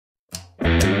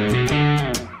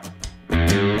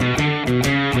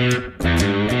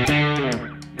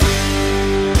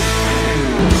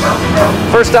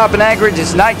first stop in Anchorage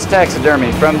is Knight's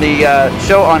Taxidermy from the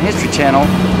show on History Channel.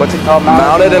 What's it called?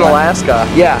 Mounted in Alaska.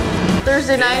 Yeah.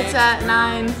 Thursday nights at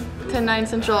 10, 9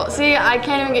 Central. See, I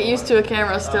can't even get used to a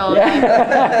camera still.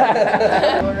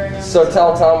 So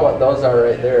tell Tom what those are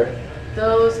right there.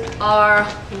 Those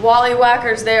are wally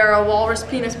whackers. They are a walrus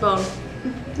penis bone.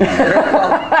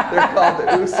 They're called the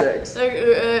Usiks.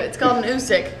 It's called an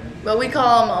Usik, but we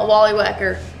call them a wally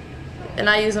whacker. And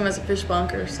I use them as a fish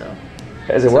bunker, so.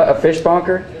 Is it what? A fish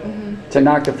bunker? Mm-hmm. To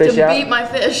knock the fish out? To beat my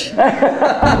fish.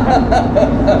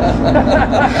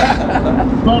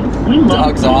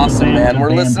 Doug's awesome, man.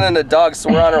 We're listening to Doug,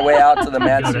 so we're on our way out to the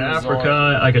Madsen Resort.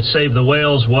 Africa, I could save the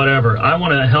whales, whatever. I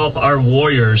want to help our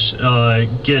warriors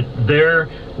get their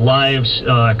lives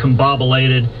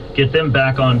combobulated, get them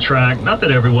back on track. Not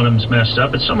that every one of them's messed up,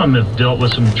 but some of them have dealt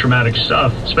with some traumatic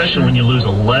stuff, especially when you lose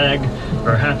a leg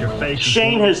or half your face.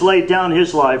 Shane has laid down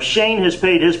his life. Shane has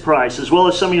paid his price, as well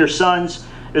as some of your sons,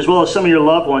 as well as some of your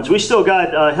loved ones. We still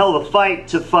got a hell of a fight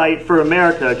to fight for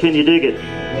America. Can you dig it?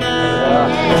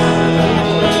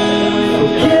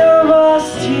 Forgive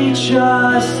us, teach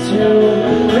us to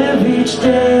live each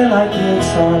day like it's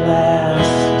our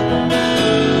last.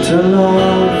 To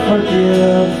love,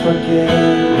 forgive,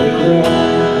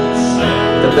 regrets.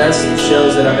 The best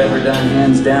shows that I've ever done,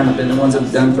 hands down, have been the ones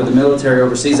I've done for the military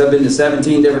overseas. I've been to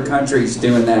 17 different countries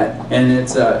doing that, and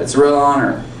it's a real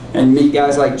honor. And meet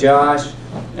guys like Josh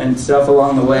and stuff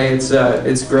along the way.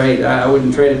 It's great. I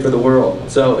wouldn't trade it for the world.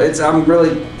 So I'm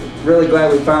really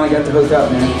glad we finally got to hook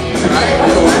up, man.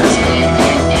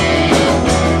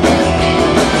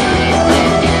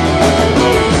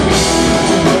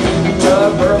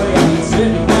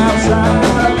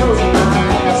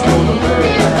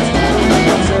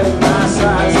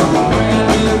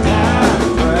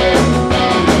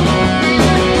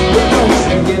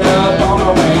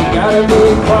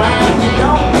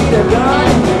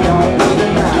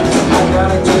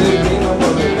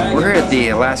 We're at the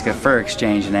Alaska Fur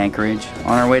Exchange in Anchorage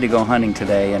on our way to go hunting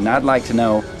today, and I'd like to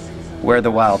know where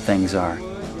the wild things are.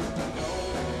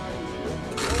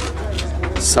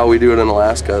 That's how we do it in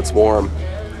Alaska. It's warm.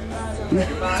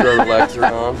 Throw the legs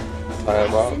around, tie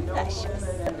them up.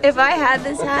 If I had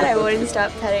this hat, I wouldn't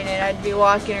stop petting it. I'd be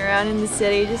walking around in the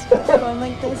city just going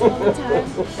like this all the time.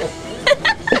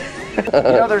 You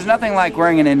know, there's nothing like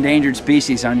wearing an endangered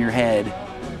species on your head.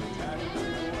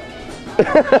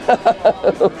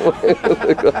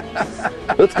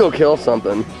 Let's go kill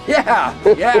something. Yeah.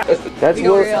 That's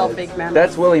woolly mammoth.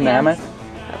 That's woolly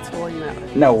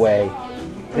mammoth. No way.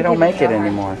 They don't make it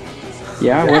anymore.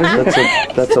 Yeah, what is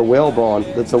it? That's a whalebone.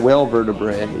 That's a whale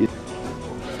vertebrae.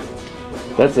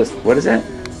 That's this. What is that?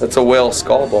 That's a whale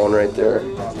skull bone right there.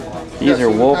 These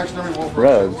are wolf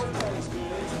rugs.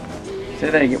 Say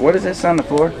that again. What is this on the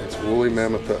floor? It's woolly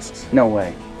mammoth tusks. No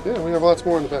way. Yeah, we have lots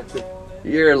more in the back too.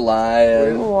 You're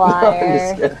lying.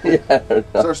 Liar.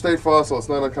 It's our state fossil. It's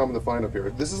not uncommon to find up here.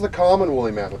 This is the common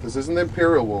woolly mammoth. This isn't the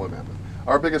imperial woolly mammoth.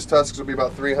 Our biggest tusks will be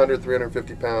about 300,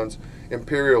 350 pounds.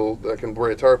 Imperial that can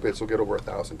bury tar pits will get over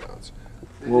 1,000 pounds.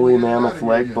 Woolly mammoth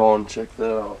leg bone. Check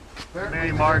that out.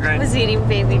 Mary Margaret Was eating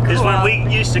baby is koala. when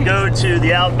we used to go to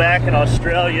the outback in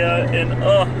Australia, and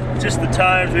just the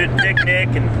times we'd picnic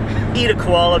and eat a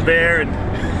koala bear and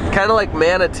Kind of like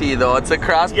manatee though. It's a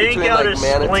cross yank between out like his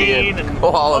manatee spleen and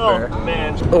koala bear.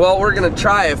 Man. Well, we're gonna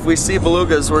try. If we see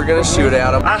belugas, we're gonna shoot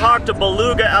at them. I hawked a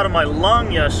beluga out of my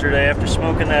lung yesterday after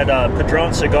smoking that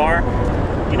Padron cigar.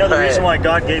 You know the reason why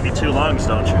God gave you 2 lungs,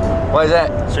 don't you? Why is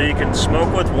that? So you can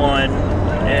smoke with one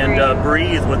and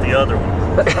breathe with the other one.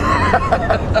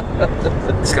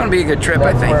 It's gonna be a good trip,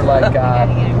 I think. We're like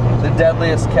the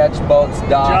deadliest catch boats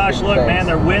dock. Josh, look, man,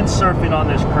 they're windsurfing on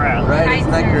this crap. Right? Isn't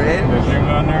that great?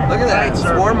 Look at that. It's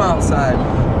warm outside.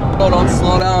 Oh, don't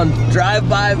slow down.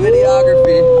 Drive-by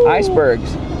videography.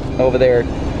 Icebergs over there.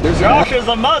 Josh is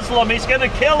a Muslim. He's gonna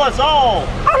kill us all.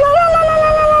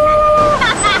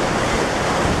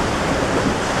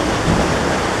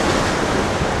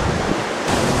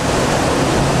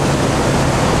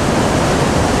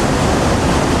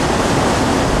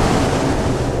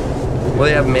 Well,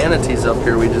 they have manatees up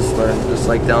here. We just learned, just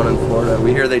like down in Florida.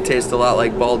 We hear they taste a lot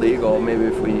like bald eagle. Maybe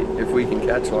if we can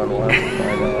catch one, we'll have to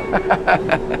find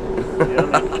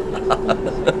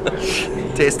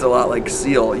out. Taste a lot like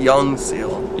seal, young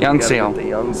seal. Young seal. The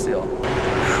young seal.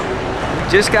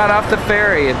 Just got off the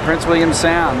ferry at Prince William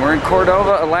Sound. We're in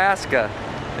Cordova, Alaska.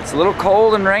 It's a little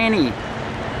cold and rainy,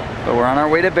 but we're on our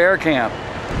way to bear camp.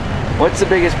 What's the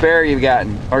biggest bear you've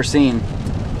gotten or seen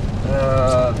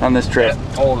on this trip?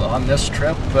 On this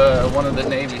trip, one of the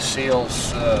Navy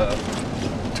SEALs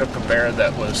took a bear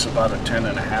that was about a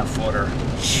 10.5 footer.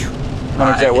 How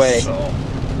much that weigh? So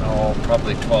Oh,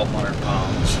 probably 1,200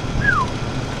 pounds.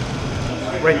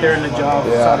 Right there in the job,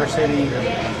 Solder City.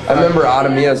 I remember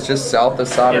Adamia's just south of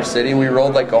Solder City. We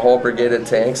rolled like a whole brigade of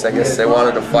tanks. I guess they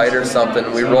wanted to fight or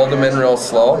something. We rolled them in real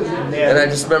slow. And I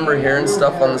just remember hearing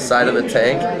stuff on the side of the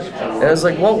tank. And I was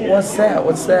like, what's that?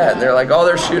 What's that? And they're like, oh,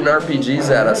 they're shooting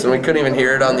RPGs at us. And we couldn't even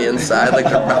hear it on the inside. Like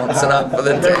they're bouncing off of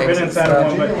the tanks and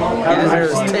stuff. You just hear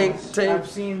this tank. I've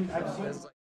seen